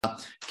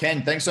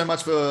Ken, thanks so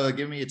much for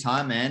giving me your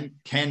time, man.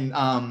 Ken,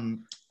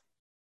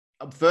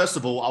 first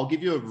of all, I'll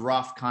give you a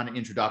rough kind of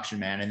introduction,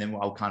 man, and then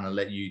I'll kind of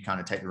let you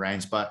kind of take the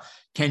reins. But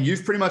Ken,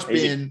 you've pretty much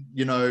Easy.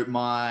 been,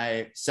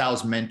 my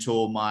sales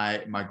mentor,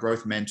 my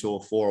growth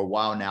mentor for a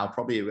while now,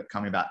 probably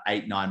coming about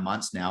 8-9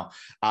 months now.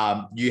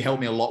 You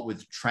helped me a lot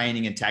with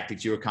training and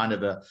tactics. You're kind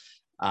of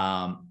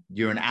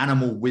you're an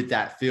animal with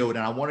that field.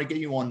 And I want to get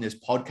you on this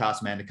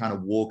podcast, man, to kind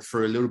of walk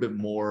through a little bit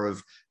more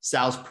of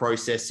sales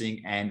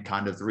processing and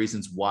kind of the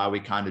reasons why we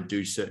kind of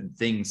do certain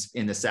things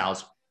in the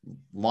sales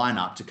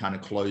lineup to kind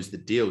of close the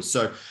deal.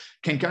 So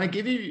can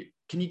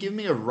you give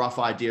me a rough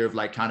idea of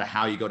like kind of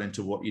how you got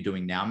into what you're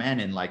doing now, man,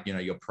 and like,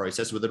 your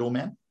process with it all,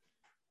 man?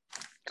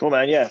 Cool,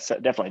 man. Yeah, so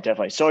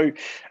definitely. So,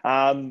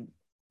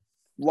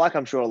 like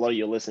I'm sure a lot of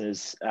your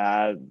listeners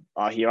are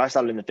here, I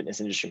started in the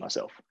fitness industry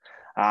myself.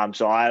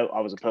 So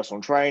I was a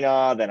personal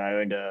trainer, then I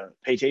owned a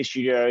PT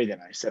studio, then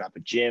I set up a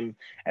gym,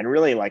 and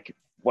really like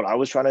what I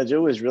was trying to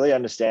do is really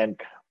understand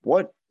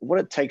what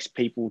it takes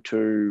people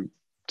to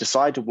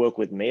decide to work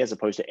with me as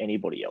opposed to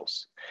anybody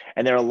else.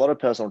 And there are a lot of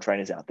personal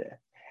trainers out there.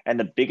 And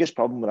the biggest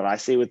problem that I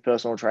see with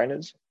personal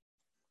trainers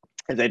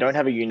is they don't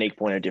have a unique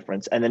point of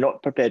difference and they're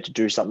not prepared to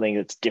do something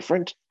that's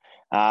different.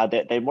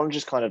 They want to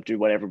just kind of do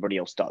what everybody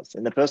else does.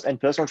 And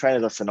personal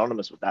trainers are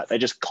synonymous with that. They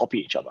just copy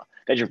each other.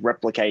 They just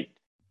replicate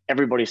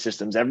everybody's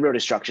systems,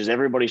 everybody's structures,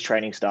 everybody's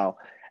training style.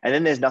 And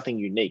then there's nothing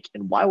unique.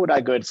 And why would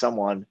I go to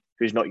someone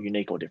who's not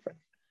unique or different?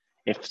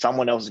 If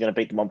someone else is going to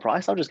beat them on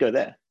price, I'll just go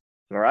there.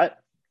 All right.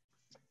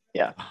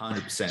 Yeah.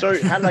 100%.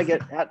 So how did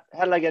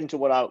I get into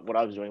what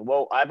I was doing?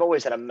 Well, I've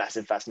always had a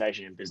massive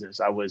fascination in business.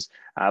 I was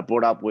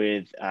brought up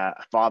with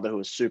a father who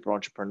was super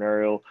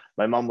entrepreneurial.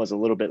 My mum was a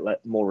little bit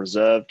more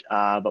reserved,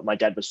 but my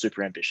dad was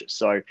super ambitious.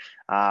 So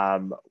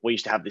we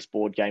used to have this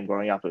board game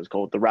growing up. It was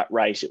called The Rat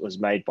Race. It was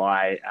made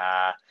by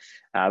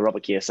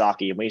Robert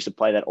Kiyosaki, and we used to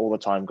play that all the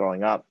time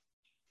growing up.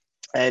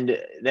 And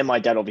then my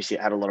dad obviously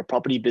had a lot of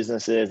property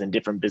businesses and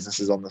different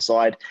businesses on the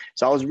side.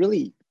 So I was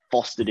really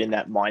fostered in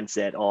that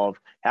mindset of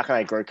how can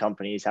I grow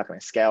companies? How can I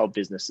scale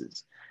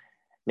businesses?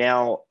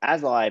 Now,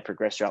 as I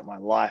progressed throughout my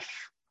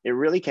life, it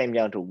really came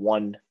down to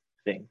one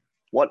thing.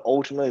 What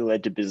ultimately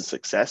led to business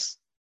success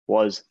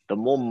was the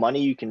more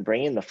money you can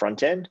bring in the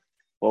front end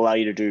will allow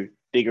you to do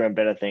bigger and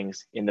better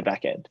things in the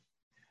back end.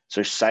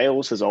 So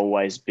sales has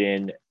always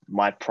been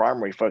my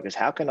primary focus.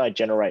 How can I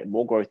generate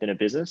more growth in a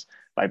business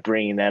by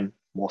bringing them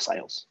more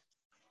sales?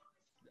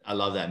 I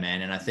love that,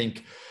 man. And I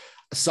think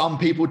some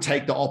people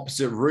take the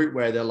opposite route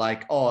where they're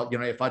like, oh,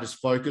 if I just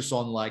focus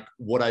on like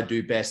what I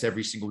do best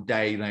every single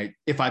day,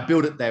 if I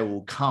build it, they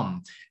will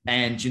come.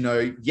 And,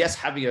 yes,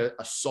 having a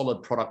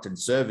solid product and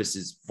service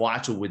is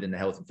vital within the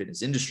health and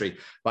fitness industry.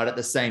 But at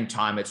the same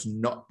time, it's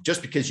not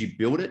just because you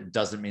build it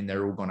doesn't mean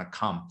they're all going to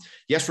come.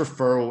 Yes,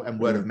 referral and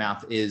word of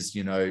mouth is,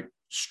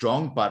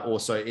 strong, but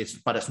also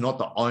it's not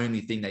the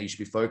only thing that you should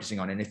be focusing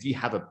on. And if you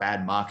have a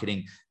bad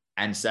marketing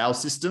and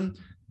sales system,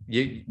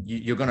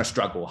 you're going to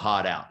struggle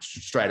hard out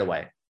straight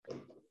away.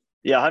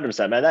 Yeah,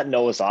 100%, man. That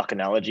Noah's Ark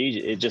analogy,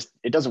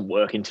 it doesn't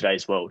work in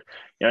today's world.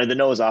 The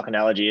Noah's Ark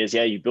analogy is,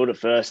 you build it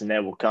first and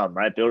there will come,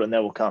 right? Build it and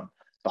there will come.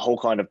 The whole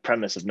kind of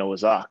premise of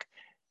Noah's Ark.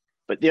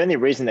 But the only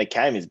reason they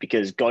came is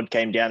because God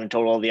came down and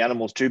told all the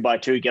animals 2 by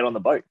 2, get on the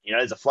boat.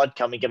 There's a flood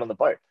coming, get on the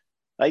boat.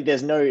 Like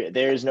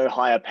there is no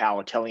higher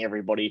power telling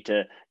everybody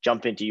to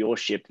jump into your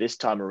ship this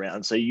time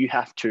around. So you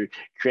have to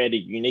create a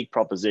unique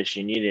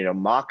proposition. You need to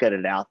market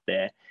it out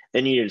there.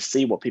 Then you need to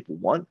see what people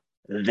want,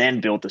 then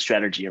build the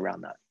strategy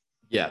around that.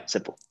 Yeah.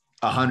 Simple.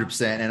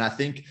 100%. And I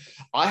think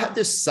I had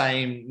this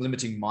same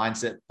limiting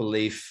mindset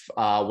belief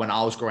when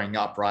I was growing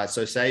up, right?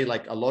 So say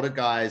like a lot of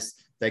guys,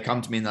 they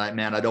come to me and they're like,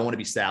 man, I don't want to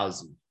be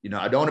salesy.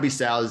 I don't want to be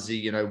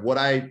salesy. What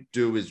I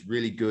do is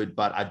really good,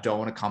 but I don't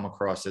want to come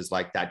across as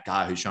like that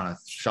guy who's trying to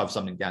shove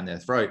something down their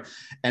throat.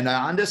 And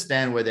I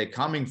understand where they're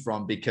coming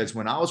from because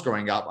when I was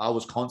growing up, I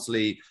was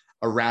constantly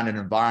around an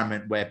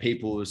environment where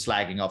people were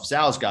slagging off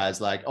sales guys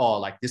like, oh,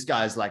 like this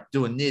guy's like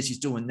doing this, he's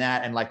doing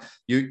that. And like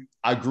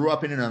I grew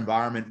up in an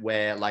environment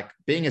where like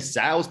being a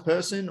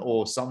salesperson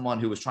or someone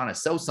who was trying to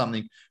sell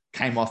something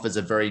came off as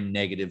a very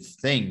negative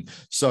thing.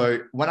 So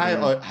when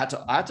I had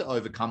to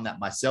overcome that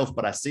myself,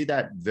 but I see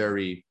that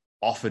very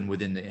often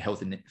within the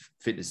health and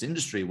fitness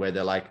industry where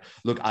they're like,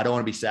 look, I don't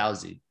want to be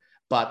salesy,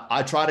 but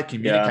I try to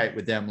communicate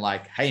with them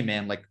like, hey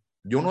man, like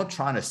you're not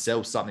trying to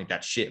sell something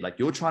that's shit. Like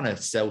you're trying to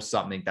sell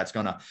something that's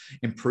going to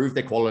improve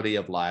their quality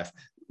of life,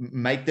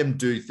 make them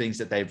do things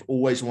that they've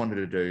always wanted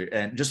to do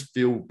and just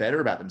feel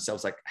better about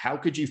themselves. Like, how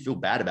could you feel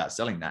bad about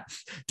selling that?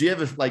 Do you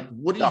ever like,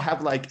 what do you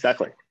have like,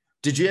 exactly.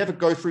 Did you ever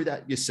go through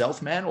that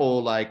yourself, man?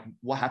 Or like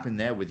what happened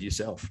there with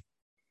yourself?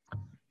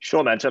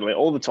 Sure, man. Totally.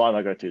 All the time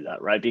I go through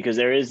that, right? Because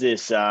there is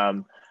this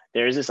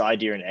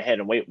idea in our head,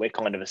 and we're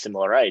kind of a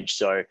similar age,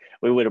 so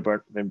we would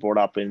have been brought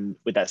up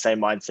with that same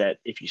mindset.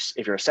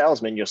 If you're a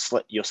salesman, you're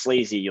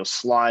sleazy, you're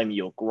slimy,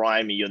 you're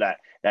grimy, you're that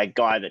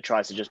guy that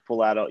tries to just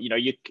pull out,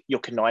 you're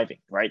conniving,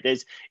 right?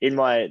 There's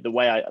the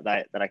way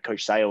that I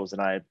coach sales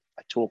and I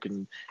talk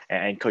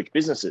and coach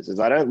businesses is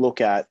I don't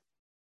look at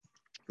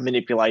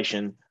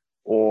manipulation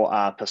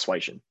or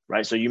persuasion,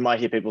 right? So you might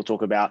hear people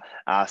talk about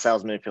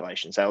sales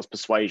manipulation, sales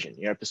persuasion,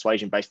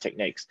 persuasion-based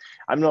techniques.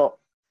 I'm not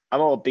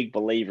a big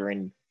believer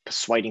in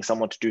persuading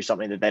someone to do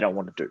something that they don't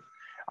want to do.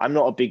 I'm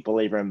not a big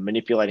believer in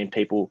manipulating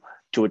people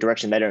to a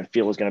direction they don't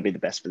feel is going to be the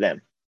best for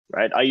them,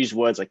 right? I use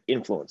words like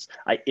influence.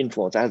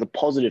 That has a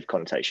positive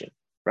connotation,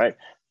 right?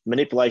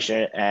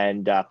 Manipulation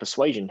and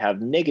persuasion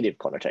have negative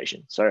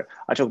connotation. So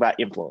I talk about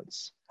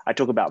influence. I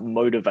talk about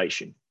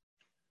motivation,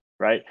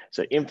 right?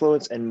 So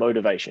influence and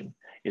motivation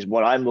is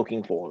what I'm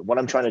looking for. What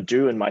I'm trying to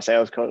do in my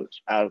sales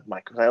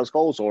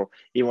calls, or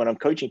even when I'm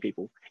coaching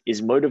people,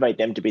 is motivate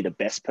them to be the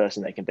best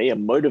person they can be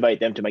and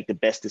motivate them to make the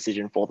best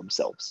decision for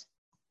themselves.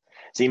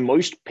 See,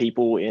 most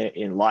people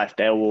in life,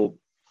 they'll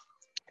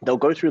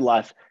go through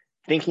life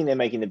thinking they're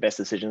making the best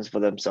decisions for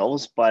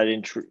themselves, but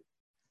in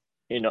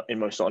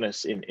most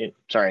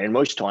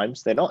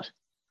times they're not.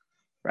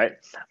 Right?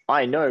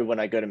 I know when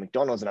I go to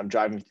McDonald's and I'm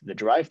driving through the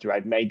drive-thru,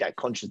 I've made that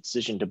conscious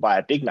decision to buy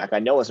a Big Mac. I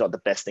know it's not the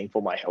best thing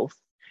for my health.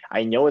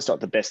 I know it's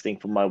not the best thing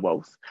for my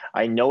wealth.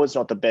 I know it's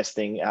not the best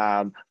thing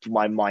for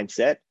my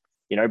mindset,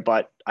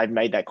 but I've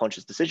made that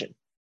conscious decision,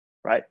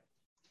 right?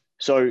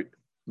 So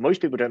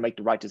most people don't make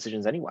the right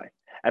decisions anyway.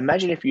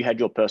 Imagine if you had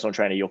your personal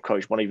trainer, your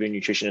coach, one of your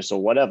nutritionists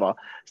or whatever,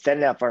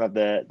 standing out front of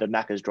the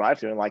Macca's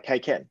drive-thru and like, hey,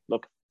 Ken,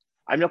 look,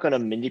 I'm not going to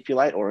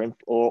manipulate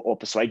or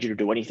persuade you to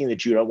do anything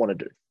that you don't want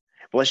to do.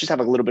 But let's just have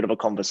a little bit of a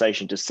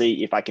conversation to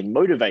see if I can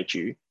motivate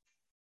you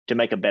to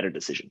make a better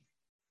decision,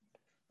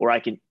 or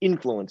I can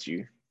influence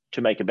you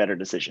to make a better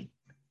decision.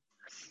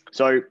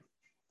 So,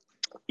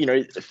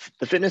 the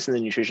fitness and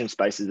the nutrition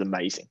space is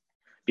amazing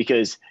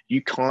because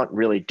you can't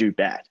really do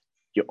bad.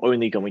 You're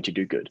only going to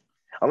do good.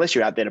 Unless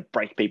you're out there to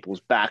break people's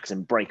backs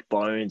and break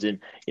bones and,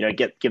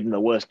 give them the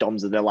worst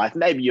DOMs of their life.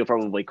 Maybe you're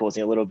probably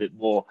causing a little bit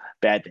more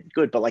bad than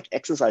good, but like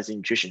exercise and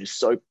nutrition is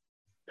so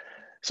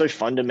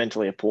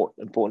fundamentally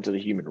important to the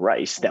human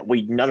race that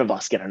none of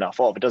us get enough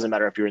of. It doesn't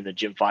matter if you're in the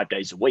gym 5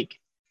 days a week.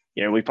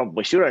 We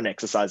probably shouldn't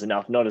exercise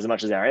enough, not as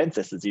much as our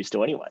ancestors used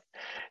to anyway.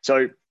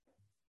 So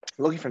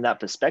looking from that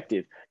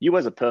perspective, you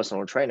as a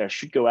personal trainer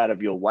should go out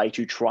of your way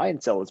to try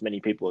and sell as many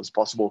people as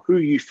possible who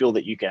you feel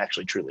that you can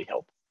actually truly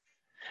help.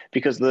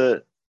 Because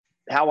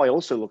how I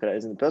also look at it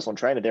is, in the personal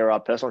trainer, there are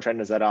personal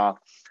trainers that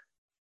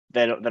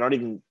they're not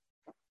even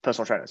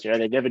personal trainers.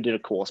 They never did a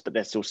course, but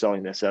they're still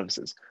selling their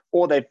services,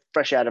 or they're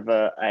fresh out of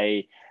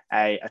a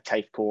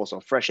TAFE course,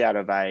 or fresh out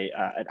of an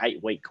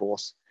 8-week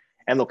course.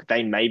 And look,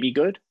 they may be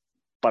good,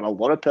 but a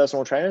lot of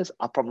personal trainers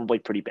are probably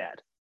pretty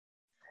bad.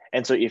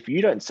 And so if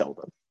you don't sell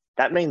them,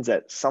 that means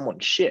that someone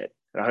shit,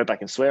 and I hope I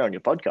can swear on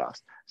your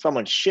podcast,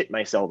 someone shit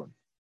may sell them.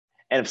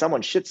 And if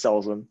someone shit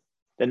sells them,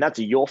 then that's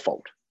your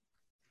fault.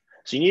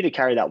 So you need to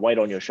carry that weight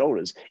on your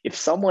shoulders. If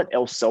someone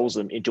else sells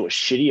them into a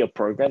shittier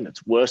program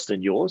that's worse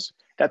than yours,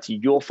 that's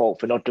your fault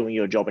for not doing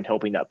your job and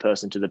helping that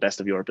person to the best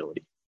of your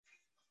ability.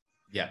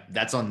 Yeah,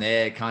 that's on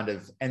there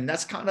and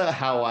that's kind of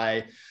how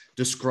I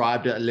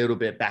described it a little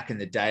bit back in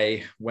the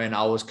day when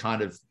I was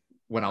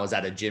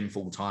at a gym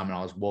full time and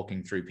I was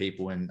walking through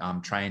people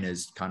and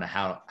trainers, kind of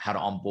how to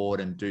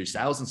onboard and do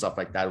sales and stuff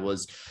like that.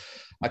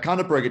 I kind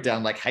of broke it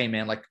down like, hey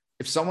man, like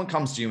if someone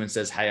comes to you and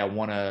says, hey, I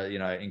want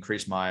to,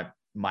 increase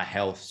my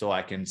health so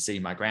I can see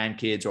my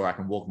grandkids, or I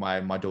can walk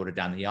my daughter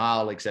down the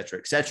aisle, et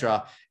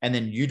cetera, and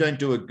then you don't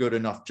do a good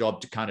enough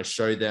job to kind of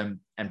show them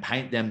and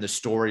paint them the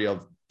story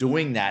of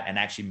doing that and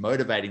actually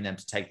motivating them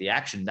to take the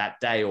action that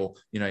day, or,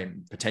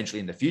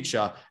 potentially in the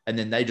future. And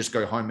then they just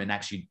go home and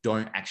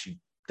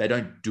they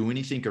don't do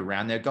anything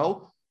around their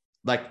goal.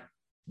 Like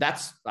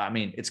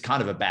it's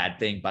kind of a bad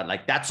thing, but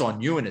like that's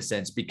on you in a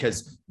sense,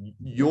 because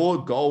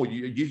your goal,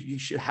 you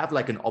should have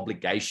like an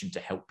obligation to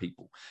help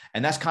people.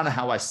 And that's kind of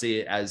how I see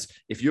it, as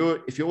if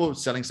you're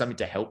selling something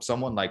to help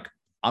someone, like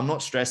I'm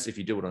not stressed if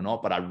you do it or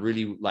not, but I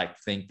really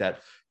think that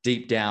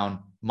deep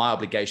down, my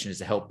obligation is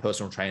to help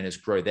personal trainers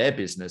grow their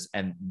business,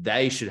 and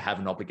they should have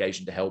an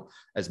obligation to help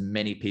as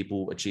many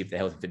people achieve their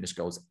health and fitness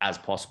goals as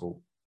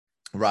possible,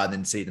 rather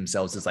than see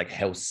themselves as like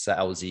health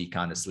salesy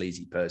kind of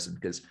sleazy person.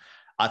 Because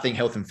I think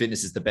health and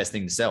fitness is the best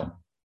thing to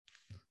sell.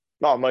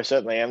 No, most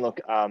certainly. And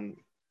look,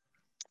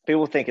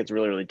 people think it's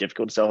really, really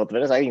difficult to sell health and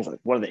fitness. I think it's like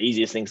one of the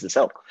easiest things to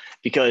sell,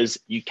 because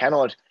you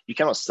cannot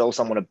sell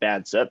someone a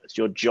bad service.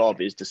 Your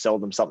job is to sell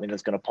them something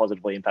that's going to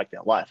positively impact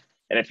their life.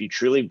 And if you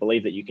truly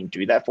believe that you can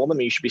do that for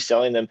them, you should be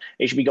selling them.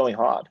 You should be going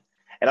hard.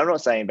 And I'm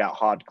not saying about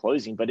hard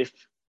closing, but if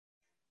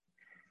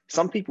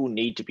some people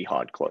need to be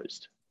hard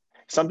closed,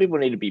 some people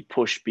need to be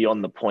pushed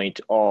beyond the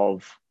point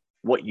of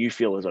what you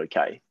feel is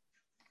okay.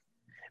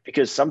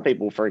 Because some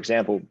people, for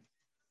example,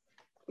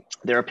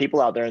 there are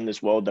people out there in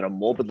this world that are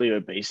morbidly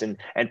obese and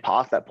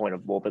past that point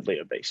of morbidly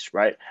obese,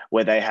 right?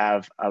 Where they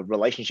have a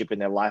relationship in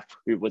their life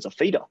who was a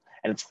feeder,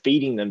 and it's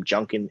feeding them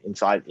junk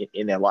inside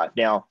their life.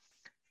 Now,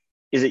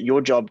 is it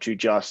your job to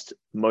just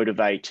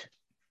motivate,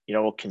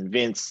 or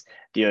convince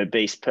the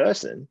obese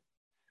person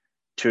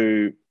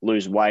to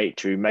lose weight,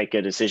 to make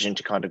a decision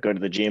to kind of go to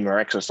the gym or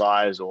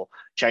exercise or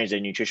change their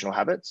nutritional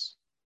habits?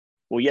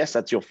 Well, yes,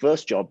 that's your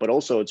first job, but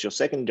also it's your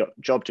second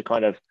job to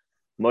kind of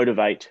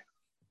motivate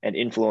and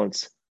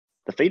influence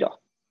the feeder.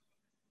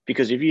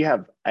 Because if you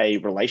have a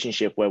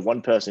relationship where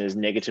one person is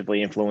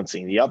negatively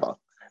influencing the other,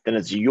 then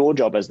it's your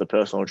job as the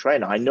personal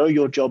trainer. I know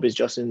your job is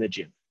just in the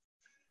gym,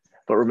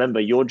 but remember,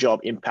 your job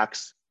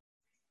impacts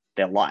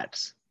their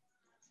lives.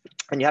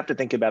 And you have to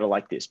think about it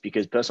like this,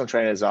 because personal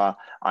trainers are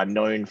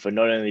known for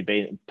not only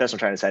being, personal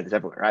trainers say this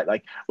everywhere, right?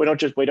 Like we don't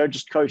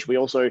just coach, we're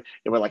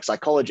like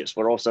psychologists,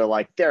 we're also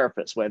like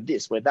therapists, we're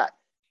this, we're that,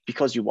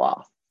 because you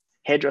are.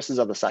 Hairdressers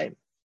are the same,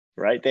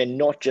 right? They're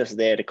not just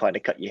there to kind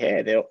of cut your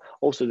hair, they're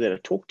also there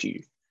to talk to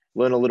you,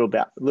 learn a little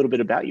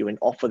bit about you, and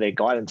offer their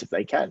guidance if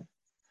they can.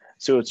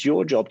 So it's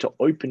your job to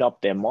open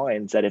up their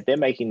minds that if they're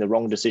making the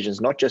wrong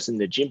decisions, not just in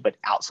the gym, but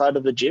outside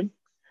of the gym,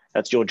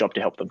 that's your job to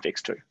help them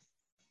fix too.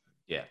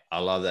 Yeah, I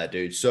love that,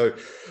 dude. So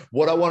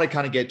what I want to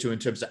kind of get to in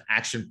terms of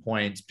action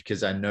points,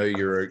 because I know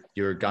you're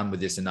a gun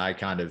with this, and I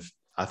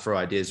throw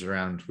ideas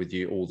around with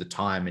you all the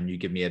time and you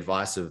give me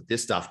advice of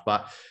this stuff.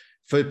 But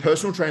for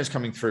personal trainers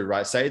coming through,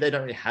 right, say they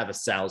don't really have a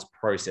sales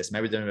process,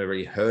 maybe they've never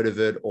really heard of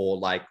it, or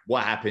like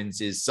what happens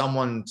is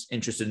someone's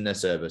interested in their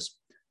service.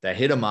 They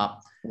hit them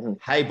up. Mm-hmm.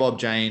 Hey, Bob,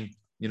 Jane,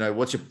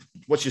 what's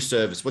your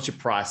service? What's your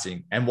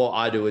pricing? And what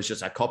I do is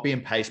just I copy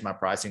and paste my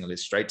pricing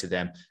list straight to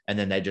them. And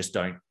then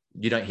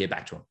you don't hear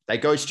back to them. They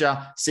ghost you.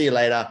 See you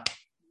later.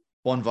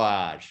 Bon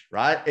voyage,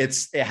 right?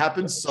 It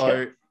happens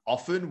so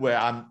often where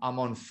I'm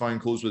on phone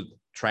calls with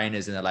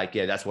trainers and they're like,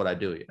 yeah, that's what I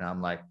do. And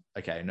I'm like,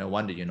 okay, no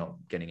wonder you're not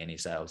getting any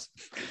sales.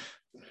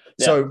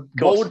 Yeah, so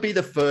what would be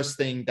the first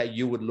thing that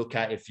you would look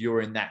at if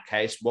you're in that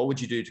case? What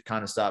would you do to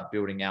kind of start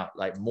building out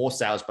like more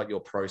sales, but your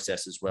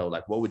process as well?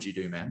 Like, what would you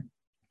do, man?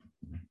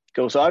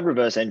 Cool. So I'd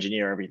reverse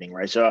engineer everything,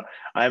 right? So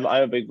I'm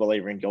a big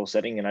believer in goal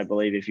setting. And I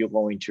believe if you're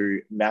going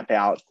to map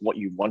out what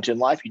you want in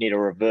life, you need to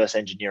reverse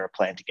engineer a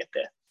plan to get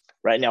there.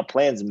 Right now,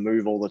 plans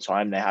move all the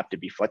time. They have to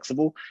be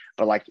flexible.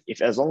 But like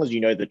as long as you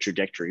know the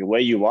trajectory, where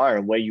you are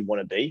and where you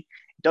want to be,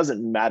 it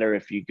doesn't matter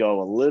if you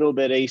go a little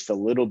bit east, a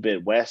little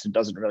bit west. It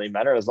doesn't really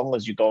matter as long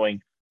as you're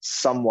going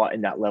somewhat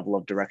in that level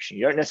of direction.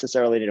 You don't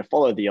necessarily need to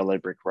follow the yellow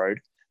brick road,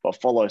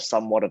 but follow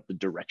somewhat of the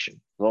direction.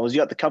 As long as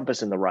you got the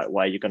compass in the right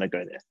way, you're going to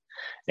go there.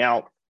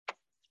 Now,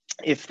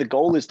 if the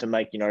goal is to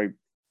make,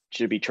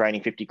 should be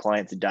training 50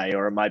 clients a day,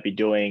 or it might be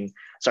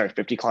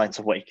 50 clients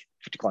a week,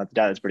 50 clients a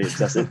day, that's pretty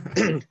excessive.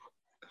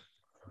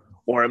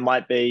 Or it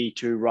might be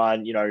to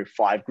run,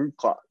 5 group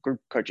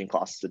coaching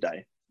classes a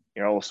day,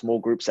 or small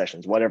group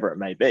sessions, whatever it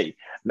may be.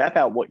 Map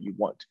out what you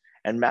want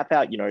and map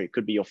out, it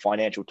could be your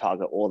financial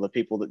target or the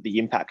people that the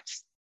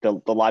impacts,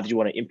 the lives you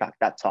want to impact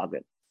that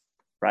target,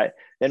 right?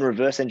 Then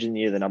reverse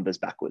engineer the numbers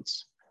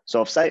backwards.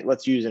 So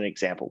let's use an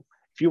example.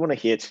 If you want to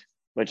hit,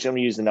 we're just going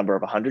to use the number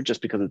of 100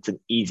 just because it's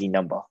an easy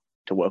number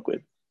to work with.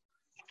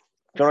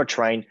 If you want to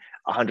train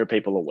 100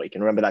 people a week,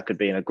 and remember that could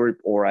be in a group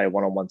or a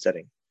one-on-one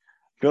setting.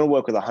 If you want to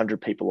work with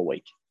 100 people a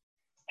week,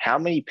 how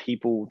many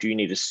people do you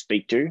need to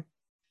speak to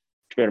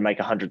be able to make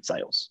 100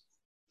 sales?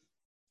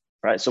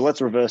 Right? So let's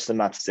reverse the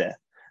maths there.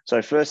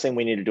 So first thing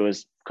we need to do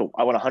is, cool,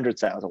 I want 100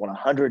 sales. I want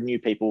 100 new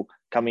people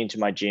coming into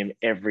my gym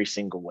every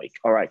single week.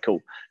 All right, cool.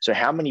 So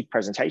how many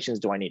presentations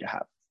do I need to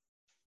have?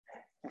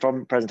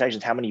 From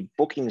presentations, how many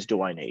bookings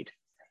do I need?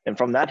 And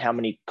from that, how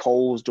many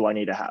calls do I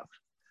need to have?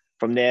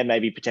 From there,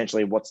 maybe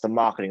potentially what's the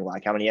marketing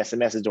like? How many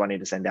SMSs do I need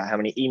to send out? How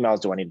many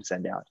emails do I need to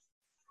send out?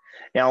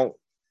 Now,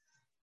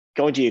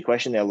 going to your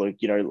question there, Luke,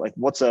 like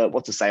what's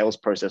a sales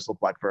process look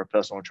like for a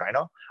personal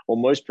trainer? Well,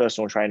 most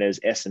personal trainers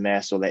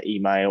SMS or their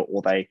email,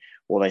 or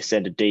they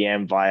send a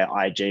DM via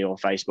IG or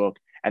Facebook,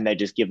 and they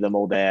just give them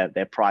all their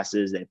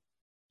prices,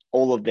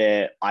 all of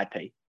their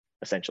IP,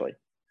 essentially.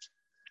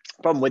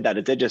 Problem with that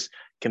is they're just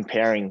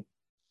comparing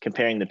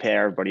the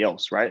pair everybody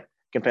else, right?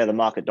 Compare the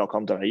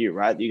market.com.au,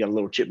 right? You got a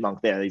little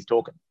chipmunk there, he's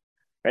talking,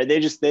 right?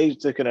 They're just going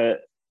to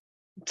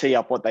tee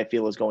up what they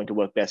feel is going to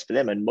work best for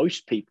them. And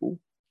most people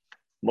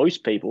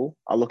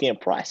are looking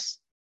at price.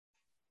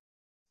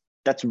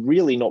 That's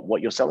really not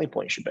what your selling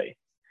point should be.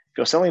 If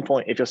you're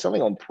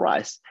selling on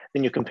price,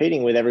 then you're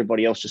competing with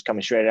everybody else just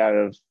coming straight out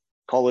of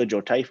college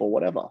or TAFE or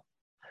whatever.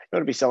 You got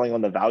to be selling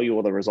on the value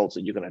or the results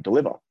that you're going to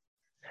deliver.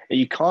 And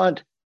you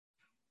can't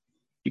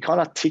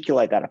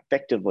articulate that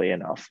effectively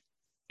enough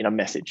in a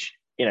message,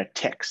 in a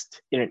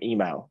text, in an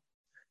email,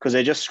 because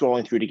they're just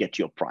scrolling through to get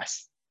to your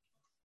price.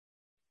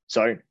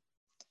 So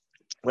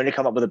when you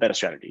come up with a better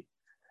strategy,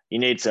 you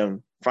need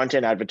some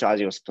front-end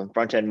advertising or some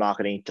front-end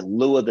marketing to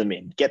lure them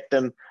in, get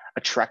them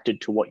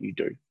attracted to what you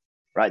do,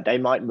 right? They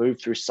might move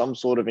through some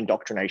sort of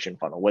indoctrination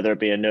funnel, whether it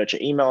be a nurture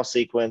email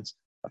sequence,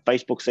 a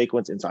Facebook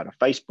sequence inside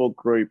a Facebook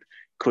group,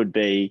 could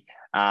be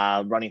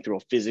running through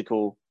a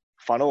physical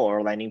funnel or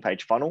a landing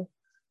page funnel.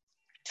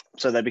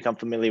 So they become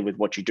familiar with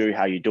what you do,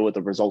 how you do it,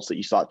 the results that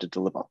you start to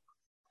deliver.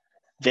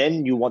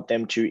 Then you want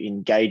them to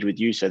engage with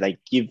you, so they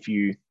give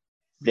you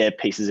their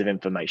pieces of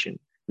information,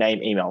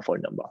 name, email,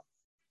 phone number.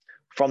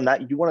 From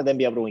that, you want to then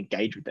be able to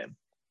engage with them.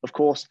 Of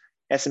course,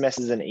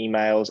 SMSs and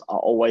emails are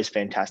always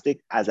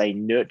fantastic as a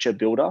nurture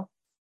builder,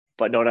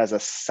 but not as a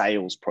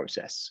sales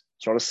process.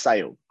 It's not a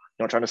sale.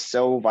 You're not trying to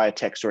sell via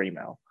text or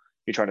email.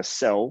 You're trying to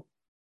sell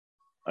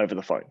over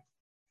the phone,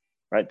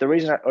 right? The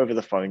reason over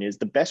the phone is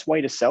the best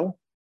way to sell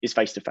is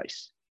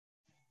face-to-face.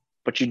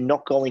 but you're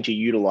not going to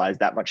utilize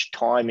that much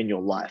time in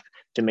your life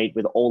to meet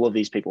with all of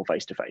these people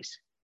face to face.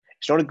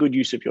 It's not a good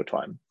use of your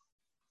time.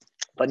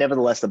 But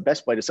nevertheless, the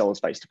best way to sell is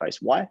face to face.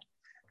 Why?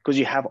 Because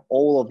you have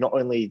all of not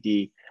only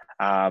the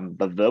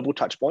verbal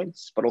touch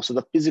points, but also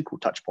the physical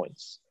touch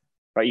points,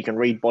 right? You can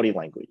read body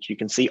language. You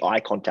can see eye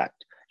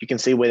contact. You can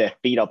see where their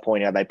feet are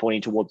pointing. Are they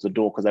pointing towards the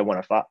door because they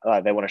want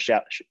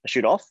to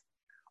shoot off,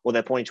 or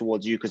they're pointing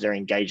towards you because they're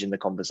engaged in the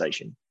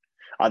conversation?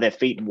 Are their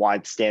feet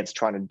wide stance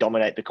trying to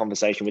dominate the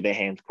conversation with their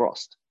hands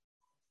crossed?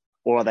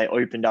 Or are they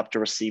opened up to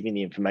receiving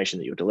the information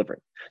that you're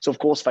delivering? So of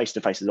course,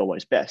 face-to-face is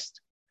always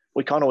best.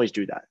 We can't always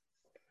do that.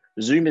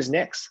 Zoom is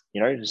next,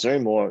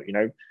 Zoom or,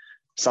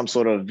 some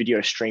sort of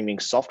video streaming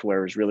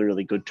software is really,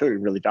 really good too,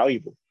 really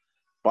valuable.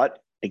 But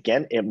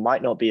again, it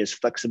might not be as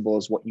flexible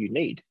as what you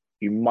need.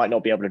 You might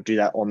not be able to do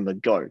that on the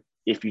go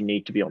if you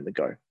need to be on the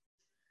go.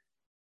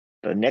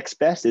 The next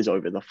best is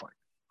over the phone.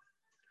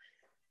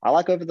 I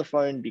like over the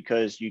phone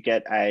because you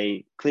get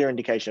a clear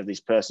indication of this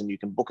person. You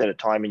can book at a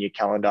time in your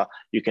calendar.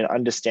 You can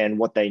understand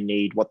what they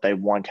need, what they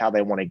want, how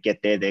they want to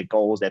get there, their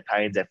goals, their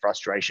pains, their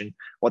frustration,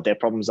 what their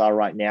problems are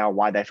right now,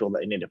 why they feel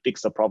that they need to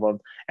fix the problem,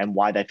 and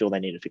why they feel they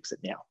need to fix it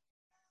now.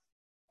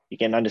 You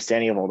get an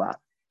understanding of all that.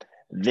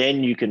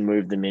 Then you can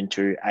move them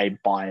into a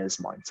buyer's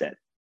mindset.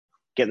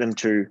 Get them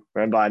to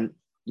remember,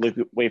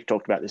 Luke, we've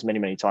talked about this many,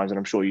 many times, and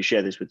I'm sure you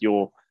share this with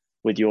your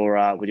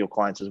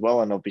clients as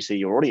well, and obviously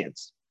your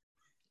audience.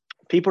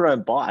 People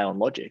don't buy on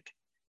logic.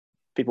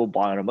 People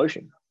buy on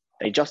emotion.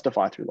 They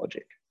justify through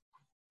logic.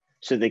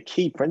 So the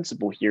key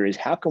principle here is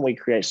how can we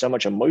create so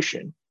much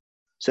emotion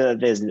so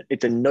that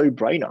it's a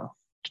no-brainer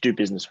to do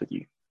business with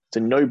you. It's a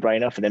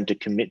no-brainer for them to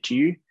commit to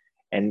you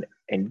and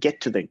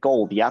get to the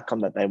goal, the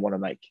outcome that they want to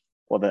make,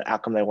 or the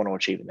outcome they want to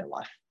achieve in their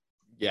life.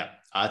 Yeah,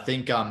 I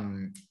think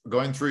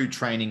going through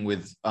training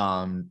with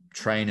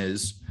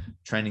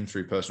training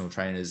through personal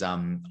trainers,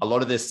 a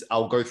lot of this,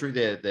 I'll go through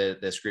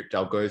their script,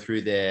 I'll go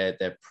through their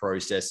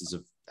processes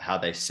of how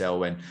they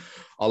sell. And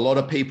a lot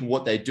of people,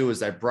 what they do is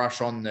they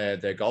brush on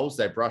their goals.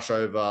 They brush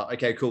over,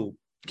 okay, cool.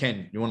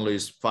 Ken, you want to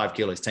lose 5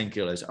 kilos, 10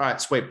 kilos. All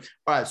right, sweet.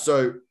 All right,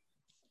 so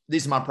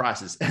these are my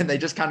prices. And they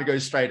just kind of go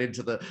straight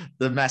into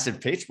the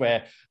massive pitch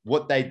where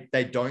what they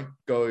don't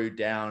go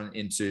down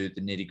into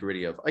the nitty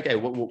gritty of, okay,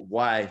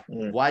 why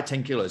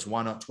 10 kilos?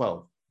 Why not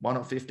 12? Why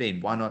not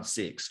 15? Why not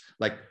 6?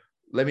 Like,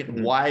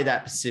 why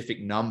that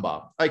specific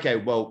number? Okay,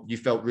 well, you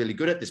felt really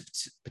good at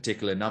this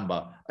particular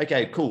number.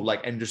 Okay, cool.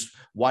 Like, and just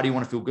why do you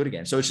want to feel good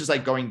again? So it's just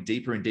like going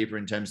deeper and deeper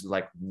in terms of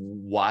like,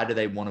 why do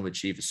they want to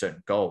achieve a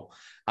certain goal?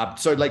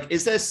 So like,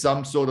 is there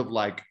some sort of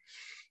like,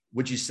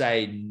 would you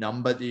say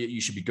number that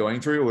you should be going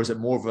through? Or is it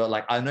more of a,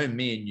 like, I know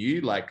me and you,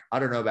 like, I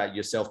don't know about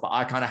yourself, but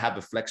I kind of have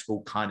a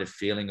flexible kind of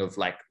feeling of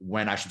like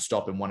when I should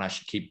stop and when I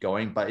should keep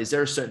going. But is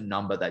there a certain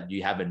number that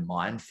you have in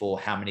mind for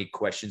how many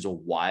questions or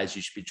whys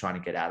you should be trying to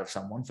get out of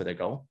someone for their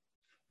goal?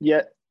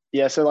 Yeah.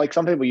 So like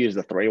some people use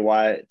the 3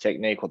 why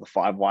technique or the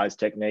 5 whys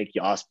technique.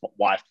 You ask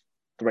why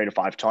 3 to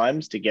 5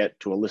 times to get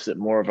to elicit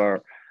more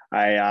of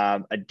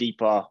a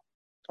deeper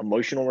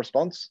emotional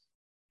response.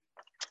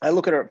 I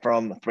look at it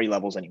from 3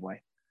 levels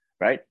anyway.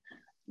 Right?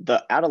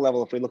 The outer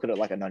level, if we look at it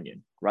like an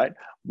onion, right?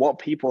 What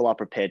people are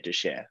prepared to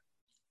share,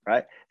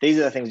 right? These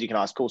are the things you can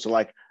ask. Cool. So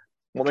like,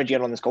 what made you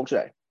get on this call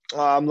today?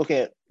 I'm looking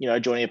at,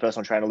 joining a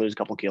personal trainer, lose a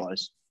couple of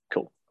kilos.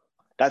 Cool.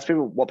 That's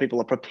what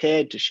people are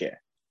prepared to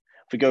share.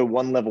 If we go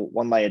one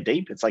layer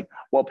deep, it's like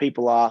what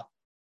people are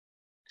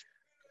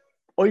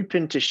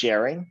open to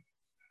sharing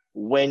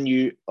when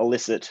you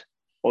elicit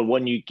or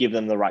when you give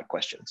them the right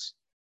questions,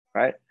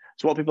 right?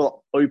 So what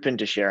people are open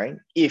to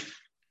sharing if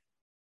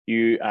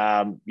you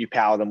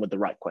power them with the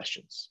right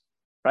questions,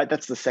 right?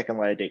 That's the second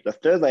layer deep. The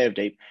third layer of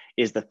deep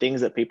is the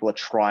things that people are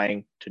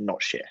trying to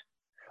not share.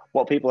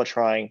 What people are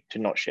trying to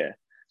not share.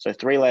 So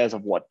 3 layers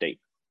of what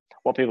deep.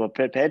 What people are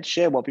prepared to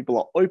share, what people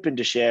are open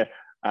to share,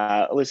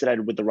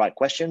 elucidated with the right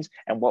questions,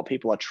 and what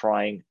people are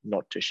trying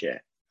not to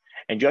share.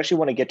 And you actually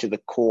want to get to the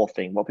core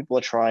thing, what people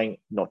are trying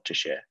not to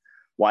share.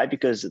 Why?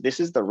 Because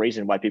this is the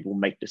reason why people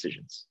make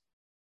decisions.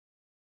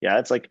 Yeah,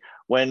 it's like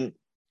when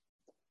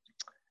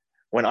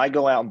I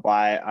go out and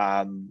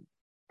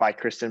buy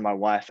Kristen, my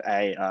wife,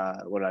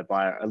 what did I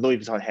buy? A Louis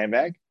Vuitton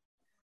handbag.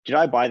 Did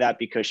I buy that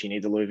because she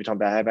needs a Louis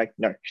Vuitton handbag?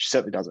 No, she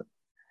certainly doesn't.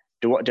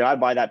 Did I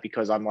buy that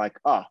because I'm like,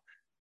 oh,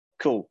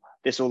 cool,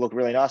 this will look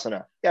really nice on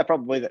her? Yeah,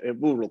 probably it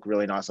will look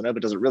really nice on her,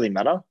 but does it really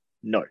matter?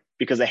 No,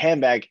 because the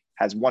handbag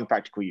has one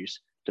practical use: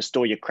 to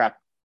store your crap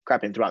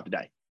in throughout the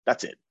day.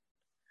 That's it.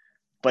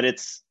 But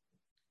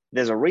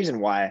there's a reason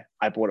why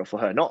I bought it for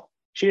her.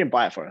 She didn't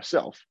buy it for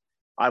herself.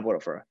 I bought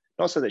it for her.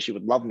 Not so that she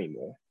would love me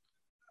more,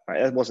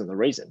 right? That wasn't the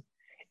reason.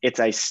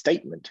 It's a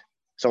statement.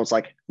 So it's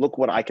like, look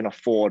what I can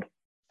afford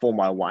for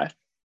my wife.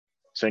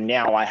 So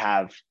now I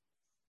have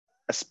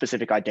a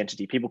specific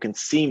identity. People can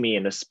see me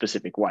in a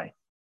specific way,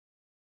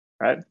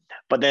 right?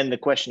 But then the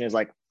question is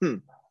like,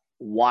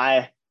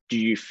 why do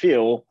you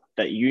feel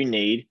that you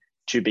need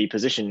to be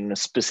positioned in a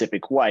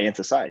specific way in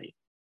society?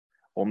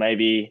 Or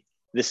maybe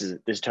this is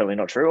totally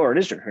not true, or it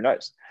is true, who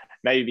knows?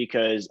 Maybe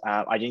because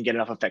I didn't get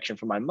enough affection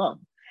from my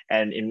mum.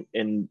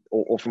 and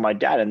or from my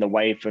dad. And the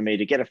way for me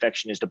to get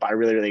affection is to buy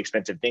really, really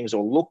expensive things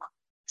or look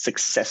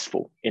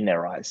successful in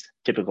their eyes,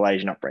 typical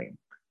Asian upbringing.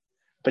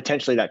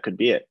 Potentially that could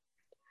be it.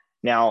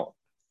 Now,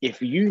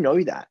 if you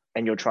know that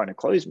and you're trying to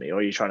close me,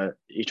 or you're trying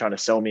to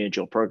sell me into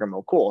your program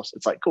or course,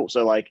 it's like, cool.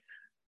 So like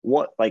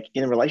what, like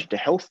in relation to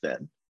health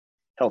then,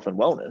 health and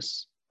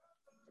wellness,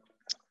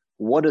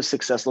 what does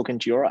success look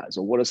into your eyes?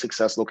 Or what does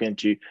success look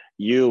into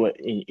you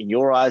in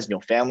your eyes and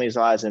your family's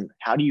eyes? And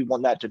how do you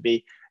want that to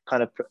be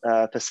kind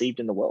of perceived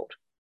in the world?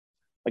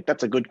 Like,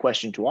 that's a good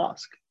question to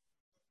ask,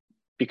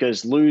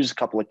 because lose a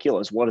couple of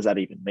kilos, what does that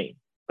even mean?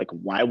 Like,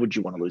 why would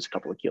you want to lose a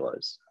couple of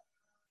kilos?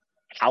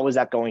 How is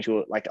that going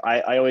to, like,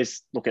 I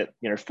always look at,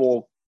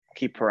 4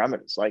 key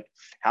parameters. Like,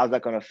 how's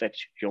that going to affect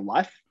your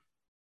life?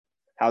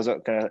 How's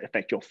that going to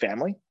affect your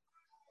family?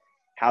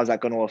 How's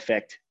that going to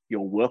affect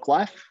your work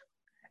life?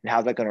 And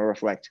how's that going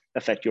to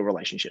affect your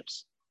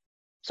relationships?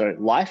 So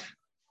life,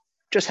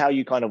 just how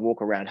you kind of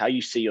walk around, how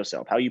you see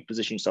yourself, how you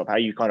position yourself, how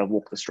you kind of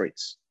walk the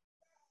streets,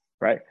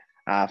 right?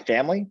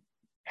 Family,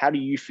 how do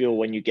you feel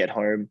when you get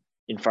home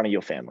in front of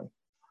your family?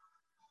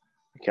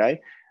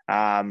 Okay.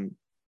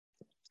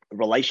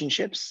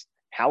 Relationships,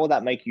 how will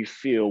that make you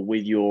feel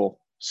with your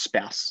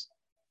spouse,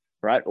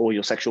 right? Or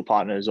your sexual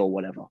partners or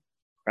whatever,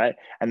 right?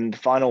 And the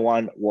final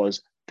one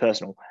was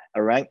personal.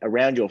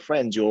 Around your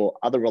friends, your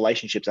other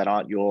relationships that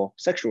aren't your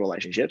sexual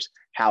relationships,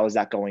 how is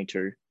that going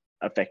to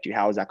affect you?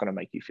 How is that going to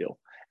make you feel?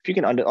 If you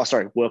can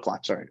work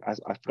life,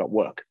 I forgot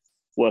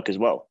work as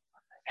well.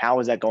 How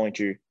is that going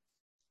to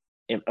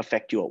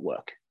affect you at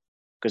work?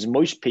 Because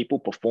most people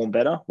perform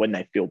better when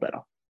they feel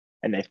better,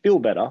 and they feel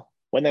better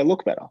when they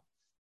look better,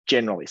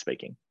 generally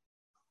speaking.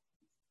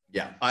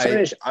 Yeah. So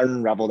just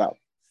unravel that,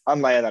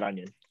 unlayer that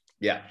onion.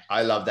 Yeah,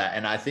 I love that.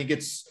 And I think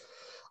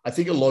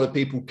a lot of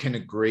people can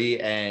agree,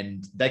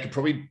 and they could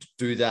probably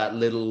do that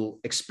little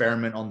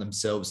experiment on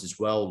themselves as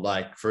well.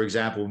 Like, for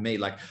example, me,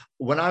 like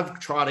when I've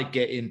tried to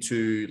get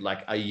into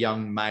like a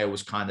young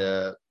male's kind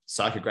of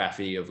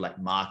psychography of like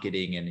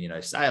marketing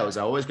and, sales,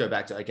 I always go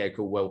back to, okay,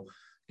 cool. Well,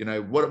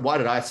 why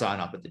did I sign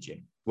up at the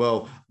gym?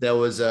 Well, there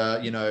was I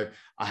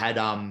had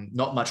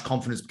not much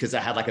confidence because I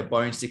had like a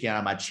bone sticking out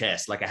of my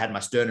chest. Like I had my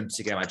sternum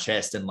sticking out of my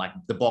chest, and like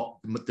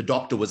the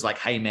doctor was like,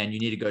 hey man, you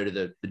need to go to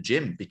the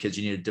gym because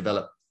you need to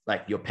develop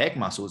like your pec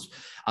muscles,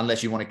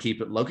 unless you want to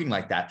keep it looking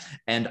like that.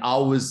 And I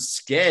was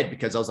scared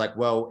because I was like,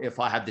 well, if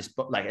I have this,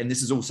 like, and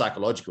this is all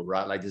psychological,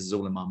 right? Like this is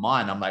all in my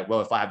mind. I'm like,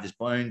 well, if I have this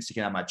bone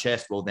sticking out my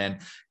chest, well, then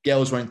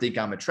girls won't think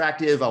I'm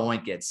attractive. I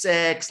won't get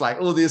sex, like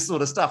all this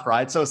sort of stuff,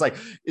 right? So it's like,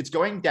 it's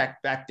going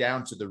back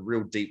down to the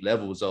real deep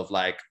levels of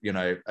like,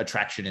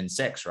 attraction and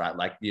sex, right?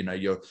 Like,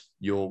 your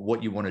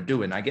what you want to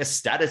do. And I guess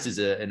status is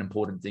an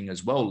important thing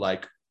as well.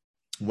 Like,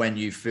 when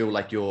you feel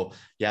like you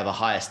have a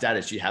higher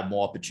status, you have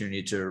more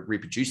opportunity to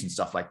reproduce and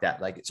stuff like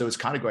that. Like, so it's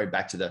kind of going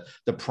back to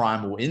the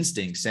primal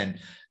instincts. And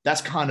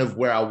that's kind of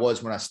where I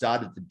was when I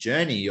started the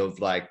journey of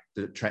like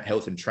the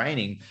health and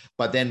training.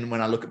 But then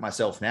when I look at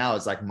myself now,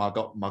 it's like my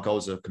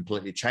goals have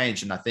completely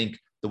changed. And I think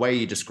the way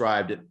you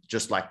described it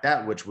just like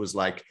that, which was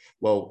like,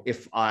 well,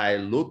 if I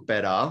look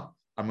better,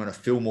 I'm going to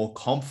feel more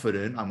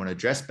confident. I'm going to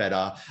dress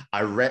better.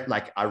 I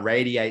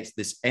radiate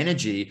this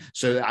energy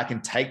so that I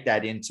can take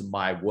that into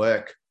my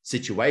work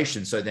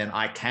situation. So then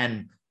I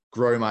can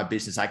grow my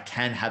business. I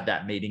can have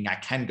that meeting. I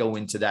can go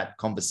into that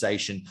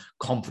conversation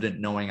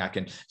confident, knowing I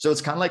can. So it's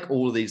kind of like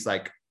all of these,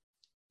 like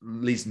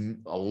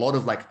a lot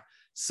of like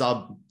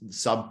sub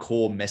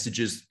core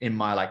messages in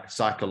my like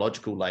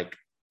psychological like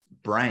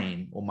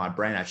brain, or my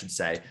brain, I should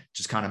say,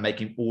 just kind of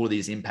making all of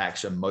these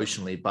impacts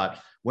emotionally. But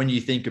when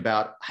you think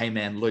about, hey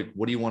man, Luke,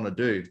 what do you want to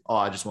do? Oh,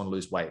 I just want to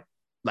lose weight.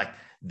 Like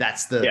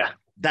that's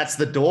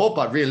the door.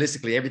 But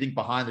realistically, everything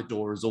behind the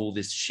door is all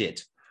this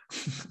shit.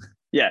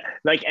 Yeah,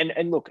 like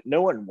and look,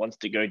 no one wants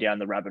to go down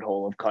the rabbit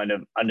hole of kind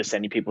of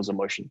understanding people's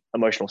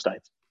emotional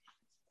states,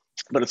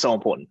 but it's so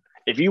important.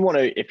 If you want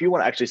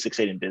to actually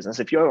succeed in business,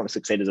 if you want to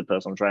succeed as a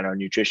personal trainer, a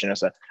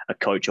nutritionist, a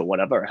coach, or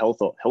whatever, a health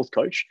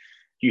coach,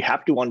 you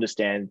have to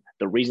understand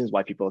the reasons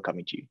why people are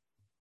coming to you.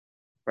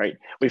 Right?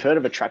 We've heard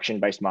of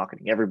attraction-based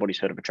marketing. Everybody's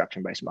heard of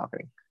attraction-based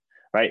marketing.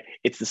 Right?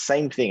 It's the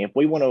same thing. If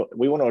we want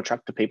to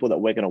attract the people that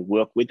we're going to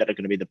work with, that are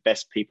going to be the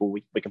best people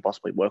we can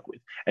possibly work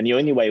with. And the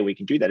only way we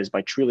can do that is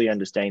by truly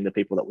understanding the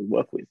people that we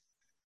work with,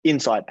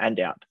 inside and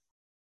out.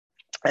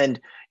 And,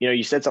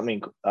 you said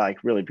something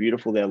like really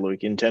beautiful there,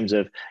 Luke, in terms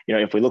of,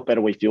 if we look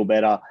better, we feel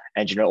better,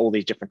 and, all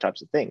these different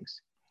types of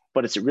things.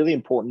 But it's really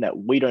important that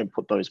we don't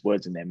put those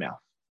words in their mouth.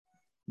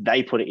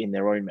 They put it in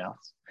their own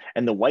mouths.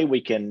 And the way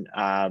we can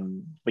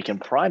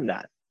prime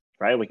that,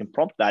 right? We can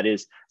prompt that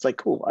is, it's like,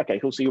 cool. Okay,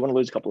 cool. So you want to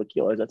lose a couple of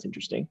kilos. That's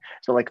interesting.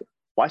 So like,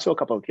 why so a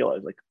couple of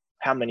kilos? Like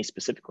how many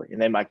specifically? And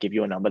they might give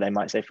you a number. They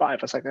might say 5.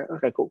 It's like,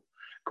 okay, cool.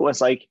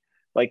 It's like,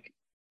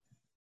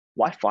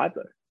 why 5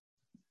 though?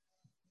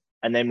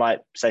 And they might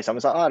say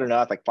something like, oh, I don't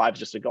know. It's like 5 is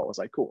just a goal. It's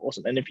like, cool.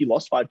 Awesome. And if you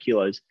lost 5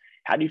 kilos,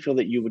 how do you feel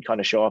that you would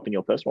kind of show up in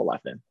your personal life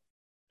then?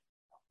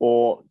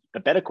 Or a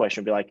better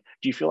question would be like,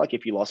 do you feel like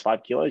if you lost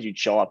 5 kilos, you'd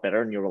show up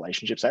better in your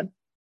relationships then?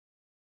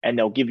 And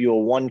they'll give you a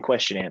one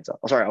answer,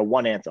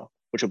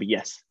 which will be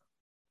yes.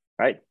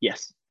 right?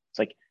 Yes. It's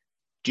like,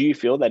 do you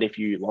feel that if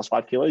you lost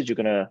 5 kilos,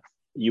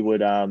 you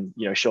would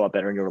show up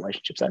better in your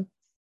relationships then?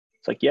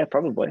 It's like, yeah,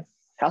 probably.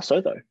 How so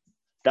though?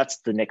 That's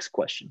the next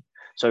question.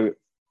 So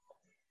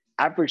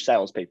average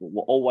salespeople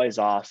will always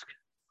ask,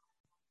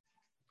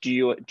 do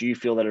you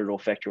feel that it'll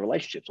affect your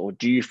relationships, or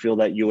do you feel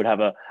that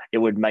it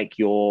would make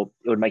you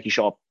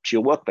show up to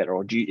your work better,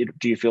 or do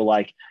you feel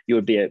like you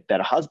would be a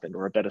better husband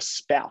or a better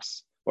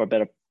spouse or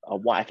a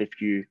wife if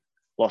you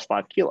lost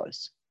 5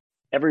 kilos?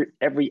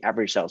 Every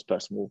average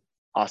salesperson will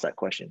ask that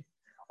question.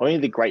 Only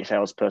the great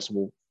salesperson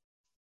will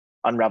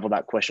unravel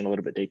that question a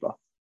little bit deeper.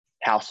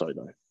 How so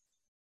though?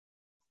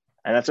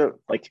 And that's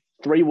like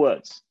 3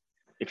 words.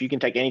 If you can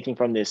take anything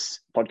from this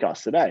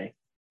podcast today,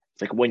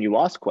 it's like, when you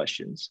ask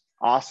questions,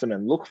 ask them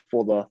and look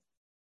for the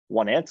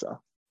one answer,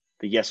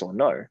 the yes or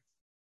no,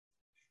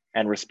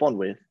 and respond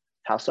with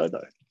how so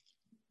though,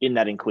 in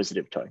that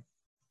inquisitive tone.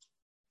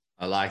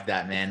 I like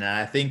that, man. And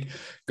I think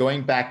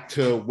going back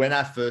to when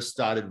I first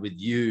started with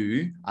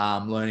you,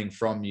 learning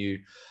from you,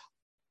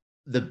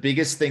 the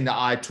biggest thing that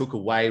I took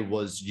away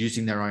was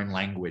using their own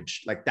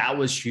language. Like that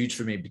was huge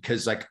for me,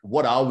 because like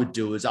what I would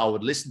do is I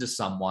would listen to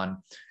someone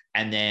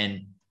and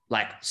then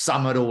like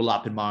sum it all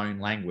up in my own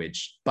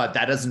language, but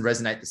that doesn't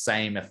resonate the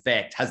same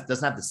effect,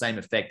 doesn't have the same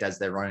effect as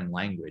their own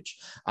language.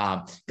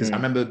 Because I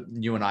remember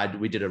you and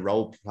we did a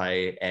role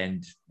play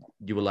and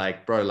you were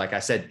like, bro, like I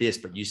said this,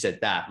 but you said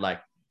that,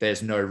 like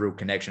there's no real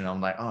connection. I'm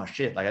like, oh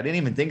shit, like I didn't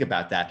even think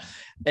about that.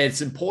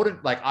 It's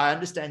important. Like I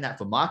understand that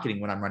for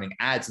marketing, when I'm running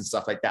ads and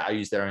stuff like that, I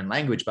use their own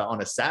language, but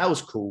on a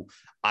sales call,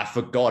 I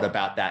forgot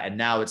about that. And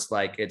now it's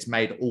like, it's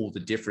made all the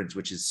difference,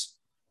 which is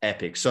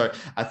epic. So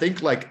I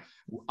think like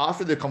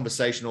after the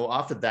conversation, or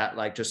after that,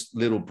 like just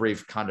little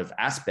brief kind of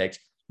aspect,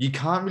 you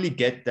can't really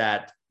get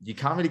that. You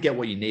can't really get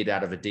what you need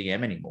out of a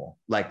DM anymore.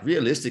 Like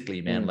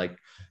realistically, man, like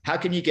how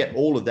can you get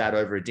all of that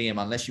over a DM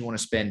unless you want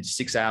to spend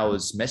 6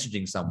 hours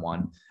messaging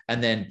someone?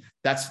 And then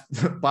that's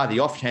by the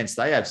off chance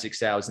they have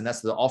 6 hours, and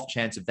that's the off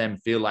chance of them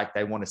feel like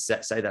they want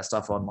to say that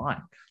stuff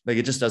online. Like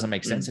it just doesn't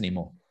make sense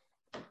anymore.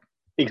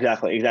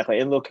 Exactly.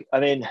 And look, I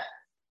mean,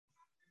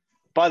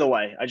 by the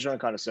way, I just want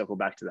to kind of circle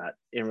back to that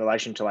in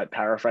relation to like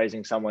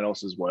paraphrasing someone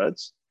else's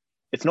words.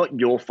 It's not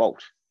your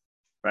fault,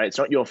 right? It's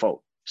not your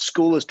fault.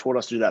 School has taught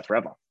us to do that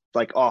forever.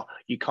 Like, oh,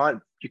 you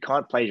can't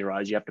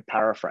plagiarize. You have to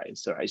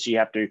paraphrase. So you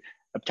have to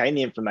obtain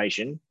the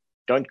information,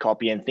 don't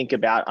copy, and think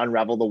about,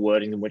 unravel the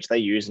wording in which they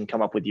use and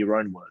come up with your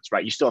own words,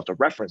 right? You still have to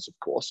reference, of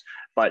course,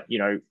 but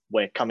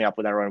we're coming up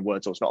with our own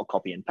words, so it's not a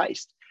copy and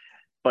paste.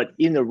 But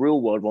in the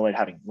real world, when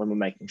we're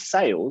making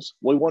sales,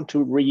 we want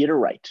to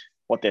reiterate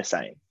what they're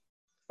saying.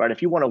 Right?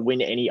 If you want to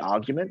win any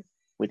argument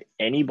with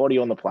anybody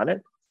on the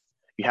planet,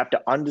 you have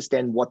to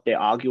understand what they're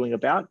arguing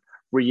about,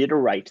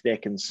 reiterate their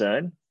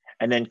concern,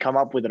 and then come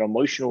up with an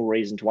emotional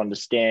reason to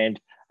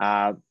understand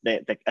a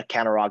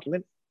counter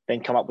argument,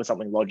 then come up with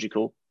something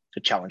logical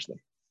to challenge them.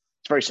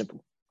 It's very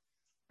simple,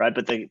 right?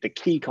 But the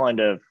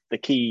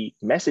key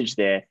message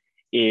there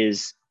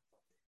is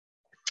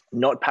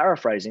not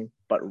paraphrasing,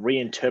 but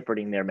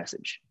reinterpreting their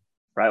message,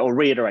 right? Or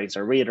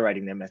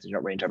reiterating their message,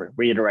 not reinterpreting,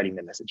 reiterating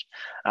their message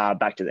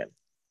back to them.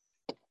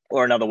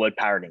 Or another word,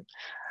 parroting.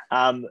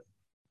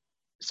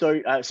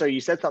 So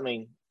you said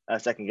something a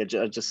second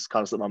ago, just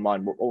kind of slipped my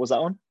mind. What was that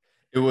one?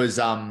 It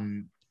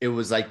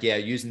was like, yeah,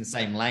 using the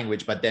same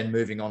language, but then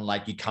moving on,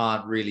 like you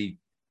can't really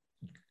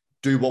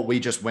do what we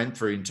just went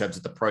through in terms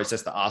of the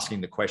process, the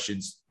asking the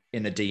questions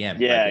in a DM.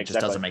 Yeah, like, it just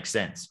doesn't make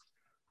sense.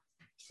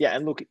 Yeah,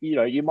 and look,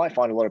 you might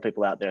find a lot of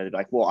people out there that are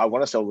like, well, I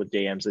want to sell with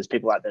DMs. There's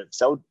people out there that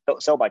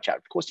sell by chat.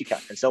 Of course you can.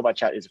 And sell by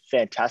chat is a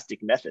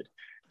fantastic method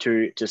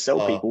to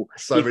sell people.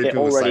 So many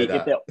people say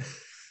that.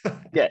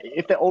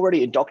 If they're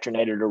already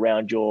indoctrinated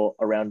around your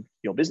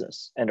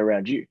business and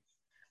around you.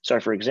 So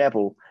for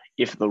example,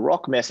 if The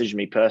Rock messaged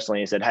me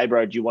personally and said, hey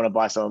bro, do you want to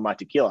buy some of my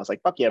tequila? I was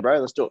like, fuck yeah, bro,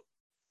 let's do it.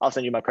 I'll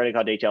send you my credit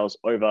card details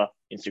over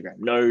Instagram.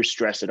 No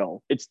stress at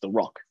all. It's The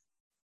Rock,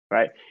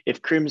 right?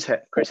 If Chris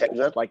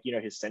Hemsworth, like,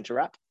 his center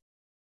app,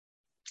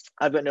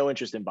 I've got no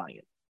interest in buying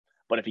it.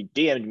 But if he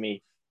DM'd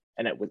me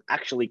and it was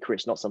actually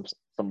Chris, not some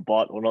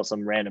bot or not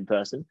some random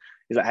person,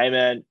 he's like,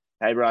 hey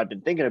bro, I've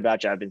been thinking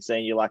about you. I've been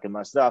seeing you liking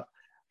my stuff.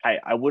 Hey,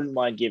 I wouldn't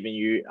mind giving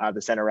you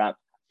the center app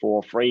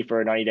for free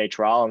for a 90-day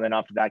trial. And then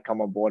after that, come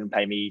on board and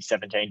pay me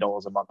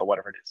 $17 a month or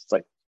whatever it is. It's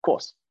like, of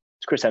course,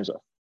 it's Chris Hemsworth.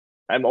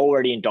 I'm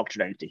already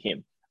indoctrinated to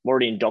him. I'm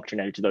already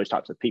indoctrinated to those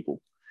types of people.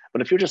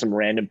 But if you're just some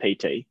random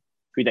PT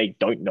who they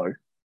don't know,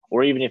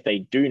 or even if they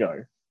do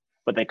know,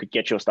 but they could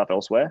get your stuff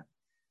elsewhere,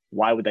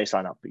 why would they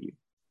sign up for you?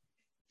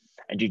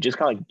 And you just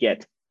kind of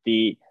get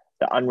the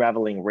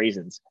unraveling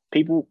reasons.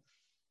 People,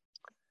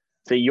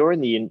 so you're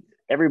in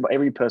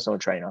every personal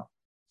trainer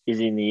is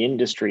in the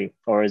industry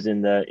or is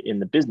in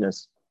the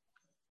business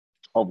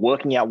of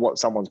working out what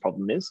someone's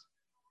problem is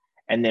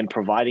and then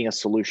providing a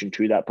solution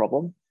to that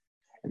problem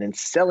and then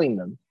selling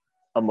them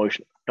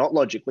emotionally, not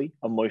logically,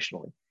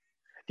 emotionally.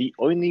 The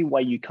only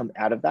way you come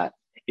out of that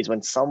is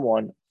when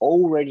someone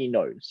already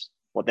knows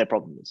what their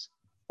problem is,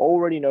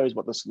 already knows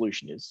what the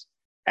solution is,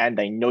 and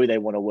they know they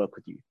want to work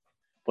with you.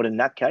 But in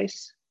that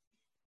case,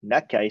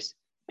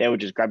 They would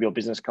just grab your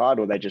business card,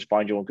 or they just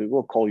find you on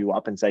Google, call you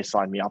up and say,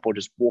 sign me up, or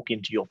just walk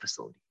into your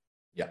facility.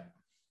 Yeah.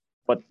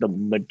 But the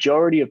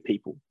majority of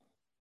people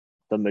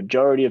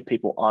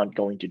aren't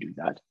going to do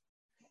that.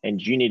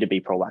 And you need to be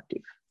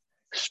proactive.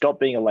 Stop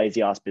being a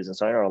lazy ass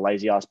business owner or a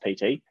lazy ass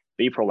PT.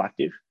 Be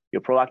proactive.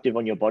 You're proactive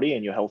on your body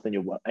and your health and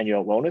your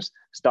wellness.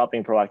 Start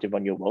being proactive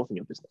on your wealth and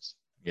your business.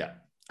 Yeah,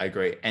 I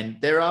agree. And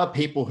there are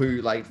people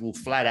who like will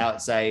flat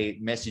out say,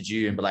 message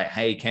you and be like,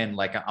 hey, Ken,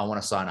 like, I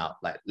want to sign up.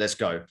 Like, let's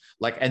go.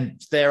 Like, and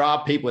there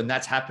are people, and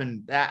that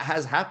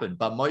has happened.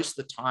 But most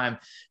of the time,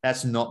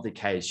 that's not the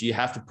case. You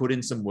have to put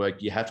in some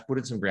work. You have to put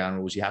in some ground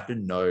rules. You have to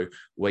know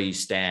where you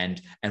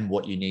stand and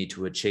what you need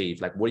to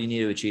achieve. Like, what do you need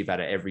to achieve out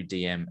of every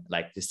DM?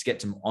 Like, just get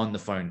them on the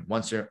phone.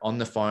 Once you're on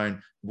the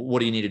phone, what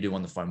do you need to do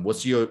on the phone?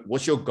 What's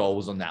your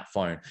goals on that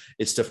phone?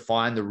 It's to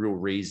find the real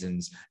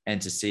reasons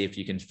and to see if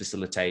you can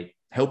facilitate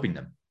helping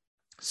them.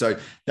 So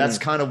that's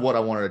kind of what I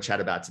wanted to chat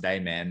about today,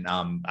 man.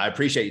 I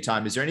appreciate your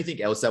time. Is there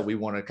anything else that we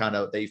want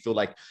to that you feel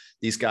like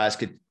these guys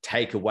could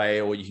take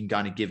away, or you can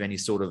kind of give any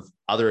sort of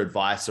other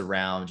advice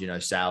around,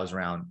 sales,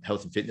 around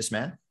health and fitness,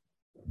 man?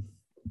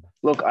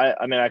 Look,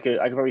 I mean, I could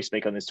probably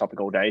speak on this topic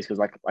all day, because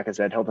like I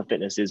said, health and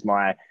fitness is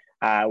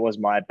was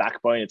my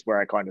backbone. It's where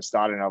I kind of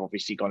started, and I've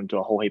obviously gone into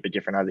a whole heap of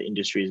different other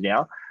industries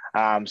now.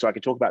 So I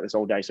could talk about this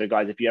all day. So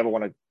guys, if you ever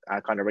want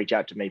to kind of reach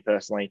out to me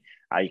personally,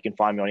 you can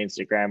find me on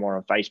Instagram or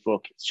on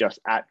Facebook. It's just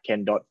at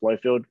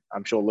ken.blowfield.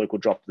 I'm sure Luke will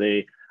drop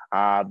the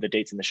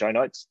deets in the show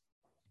notes.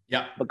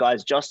 Yeah. But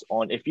guys,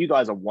 if you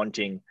guys are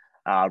wanting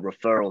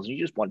referrals and you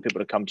just want people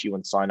to come to you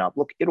and sign up,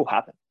 look, it'll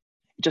happen.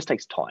 It just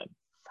takes time.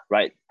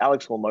 Right?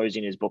 Alex Hormozi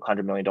in his book,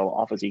 $100 Million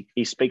Offers,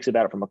 he speaks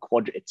about it from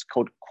it's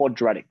called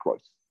quadratic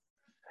growth.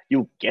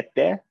 You'll get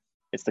there.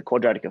 It's the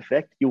quadratic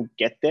effect. You'll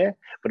get there,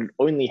 but it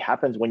only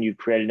happens when you've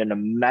created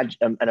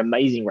an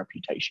amazing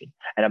reputation,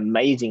 an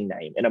amazing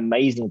name, an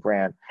amazing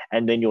brand,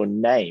 and then your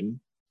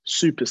name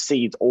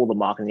supersedes all the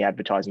marketing and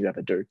advertising you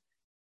ever do.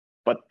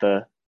 But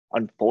the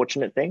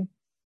unfortunate thing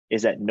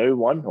is that no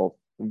one, or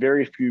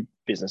very few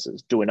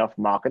businesses, do enough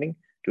marketing,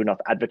 do enough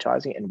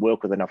advertising, and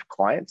work with enough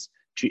clients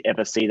to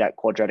ever see that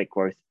quadratic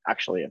growth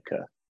actually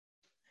occur.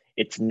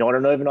 It's not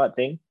an overnight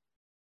thing.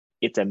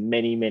 It's a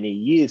many, many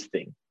years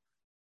thing.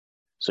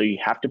 So you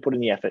have to put in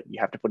the effort. You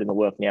have to put in the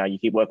work now. You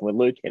keep working with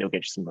Luke, and it'll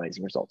get you some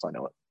amazing results. I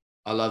know it.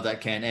 I love that,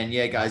 Ken. And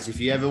yeah, guys, if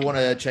you ever want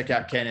to check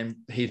out Ken, and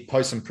he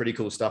posts some pretty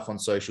cool stuff on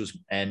socials.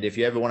 And if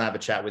you ever want to have a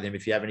chat with him,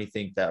 if you have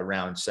anything that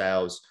around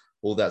sales,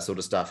 all that sort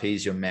of stuff,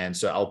 he's your man.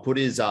 So I'll put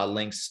his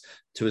links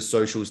to his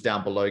socials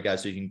down below,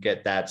 guys, so you can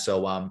get that.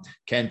 So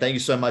Ken, thank you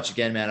so much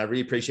again, man. I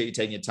really appreciate you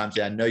taking your time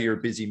today. I know you're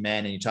a busy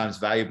man and your time's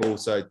valuable.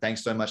 So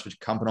thanks so much for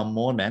coming on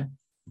board, man.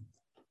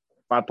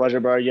 My pleasure,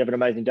 bro. You have an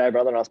amazing day,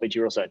 brother, and I'll speak to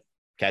you real soon.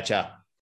 Catch up.